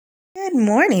Good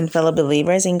morning, fellow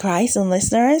believers in Christ and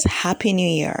listeners. Happy New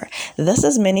Year. This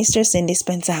is Minister Cindy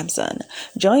Spence Sampson,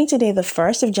 joined today the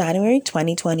 1st of January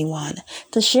 2021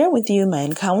 to share with you my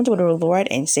encounter with our Lord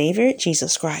and Savior,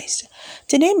 Jesus Christ.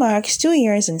 Today marks 2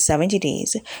 years and 70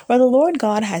 days where the Lord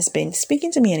God has been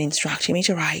speaking to me and instructing me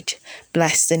to write.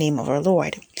 Bless the name of our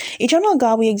Lord. Eternal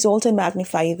God, we exalt and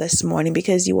magnify you this morning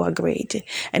because you are great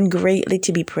and greatly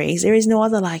to be praised. There is no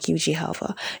other like you,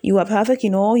 Jehovah. You are perfect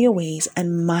in all your ways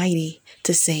and mighty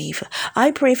to save.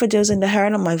 I pray for those in the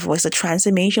hearing of my voice that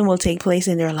transformation will take place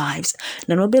in their lives.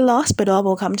 None will be lost, but all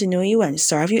will come to know you and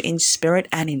serve you in spirit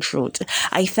and in truth.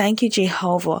 I thank you,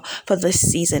 Jehovah, for this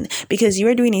season because you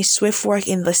are doing a swift work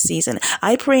in this season.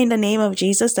 I pray in the name of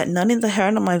Jesus that none in the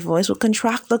hearing of my voice will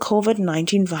contract the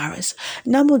COVID-19 virus.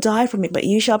 None will die from it, but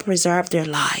you shall preserve their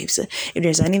lives. If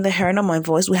there's any in the hearing of my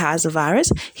voice who has the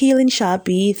virus, healing shall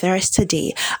be theirs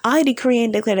today. I decree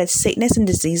and declare that sickness and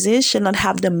diseases shall not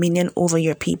have dominion over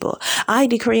your people. I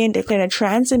decree and declare that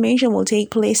transformation will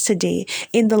take place today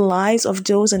in the lives of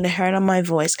those in the hearing of my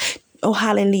voice. Oh,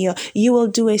 hallelujah. You will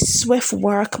do a swift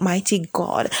work, mighty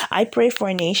God. I pray for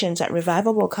our nations that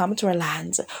revival will come to our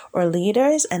lands. Our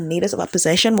leaders and leaders of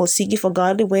opposition will seek you for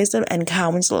godly wisdom and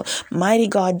counsel. Mighty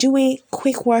God, do a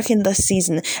quick work in this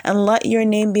season and let your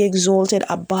name be exalted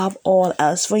above all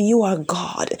else. For you are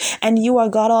God and you are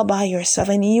God all by yourself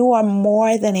and you are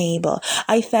more than able.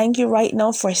 I thank you right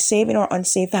now for saving our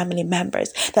unsaved family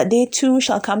members, that they too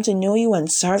shall come to know you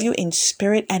and serve you in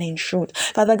spirit and in truth.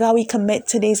 Father God, we commit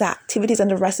today's activities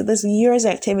and the rest of this year's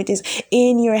activities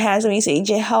in your hands. And we say,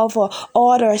 Jehovah,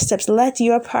 order our steps. Let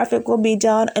your perfect will be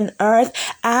done on earth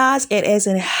as it is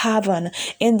in heaven.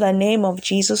 In the name of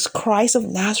Jesus Christ of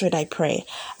Nazareth, I pray.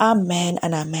 Amen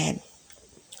and amen.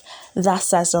 Thus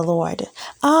says the Lord,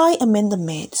 I am in the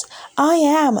midst. I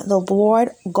am the Lord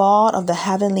God of the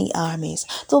heavenly armies,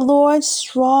 the Lord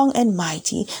strong and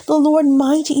mighty, the Lord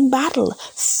mighty in battle.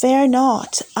 Fear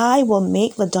not, I will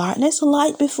make the darkness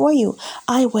light before you.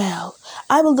 I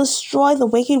will destroy the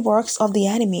wicked works of the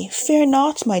enemy. Fear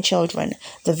not, my children.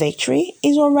 The victory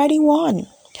is already won.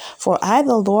 For I,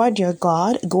 the Lord your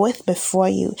God, goeth before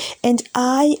you, and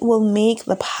I will make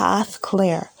the path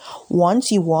clear.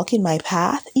 Once you walk in my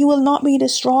path, you will not be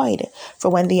destroyed. For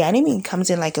when the enemy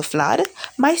comes in like a flood,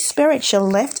 my spirit shall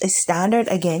lift a standard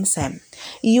against him.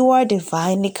 You are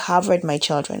divinely covered, my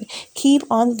children. Keep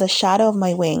under the shadow of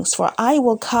my wings, for I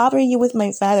will cover you with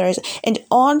my feathers, and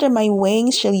under my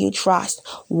wings shall you trust.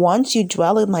 Once you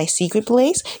dwell in my secret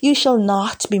place, you shall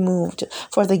not be moved,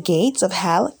 for the gates of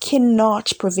hell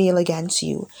cannot prevail against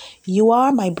you. You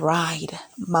are my bride,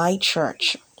 my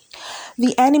church.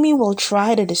 The enemy will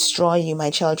try to destroy you, my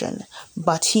children,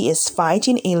 but he is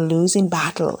fighting a losing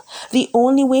battle. The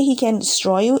only way he can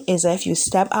destroy you is if you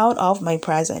step out of my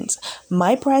presence.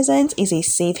 My presence is a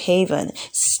safe haven.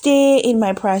 Stay in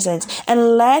my presence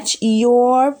and let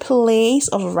your place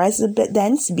of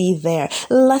residence be there.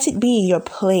 Let it be your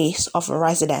place of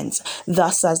residence.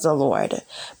 Thus says the Lord.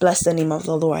 Bless the name of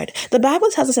the Lord. The Bible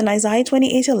tells us in Isaiah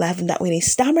 28:11 that with a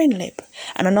stammering lip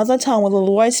and another tongue will the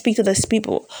Lord speak to this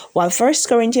people, while 1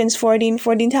 Corinthians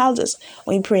 14:14 tells us,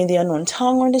 we pray in the unknown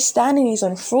tongue, our understanding is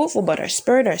unfruitful, but our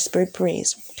spirit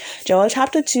prays. Joel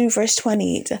chapter 2 verse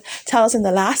 28 tells us in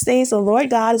the last days the Lord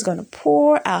God is going to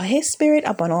pour out his spirit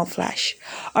upon all flesh.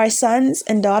 Our sons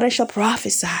and daughters shall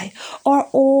prophesy. Our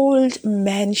old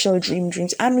men shall dream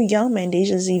dreams, and young men they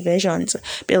shall see visions.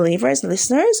 Believers,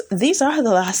 listeners, these are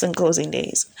the last and closing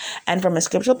days. And from a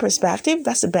scriptural perspective,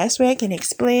 that's the best way I can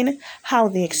explain how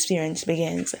the experience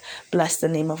begins. Bless the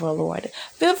name of our Lord.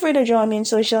 Feel free to join me on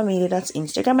social media, that's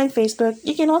Instagram and Facebook.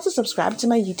 You can also subscribe to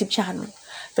my YouTube channel.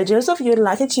 For those of you who would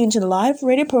like to tune to the live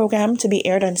radio program to be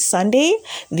aired on Sunday,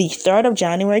 the 3rd of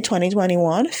January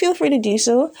 2021, feel free to do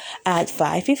so at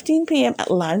 5:15 p.m.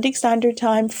 Atlantic Standard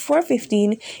Time,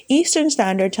 4:15 Eastern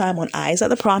Standard Time on Eyes at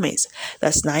the Promise.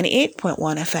 That's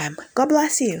 98.1 FM. God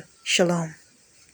bless you. Shalom.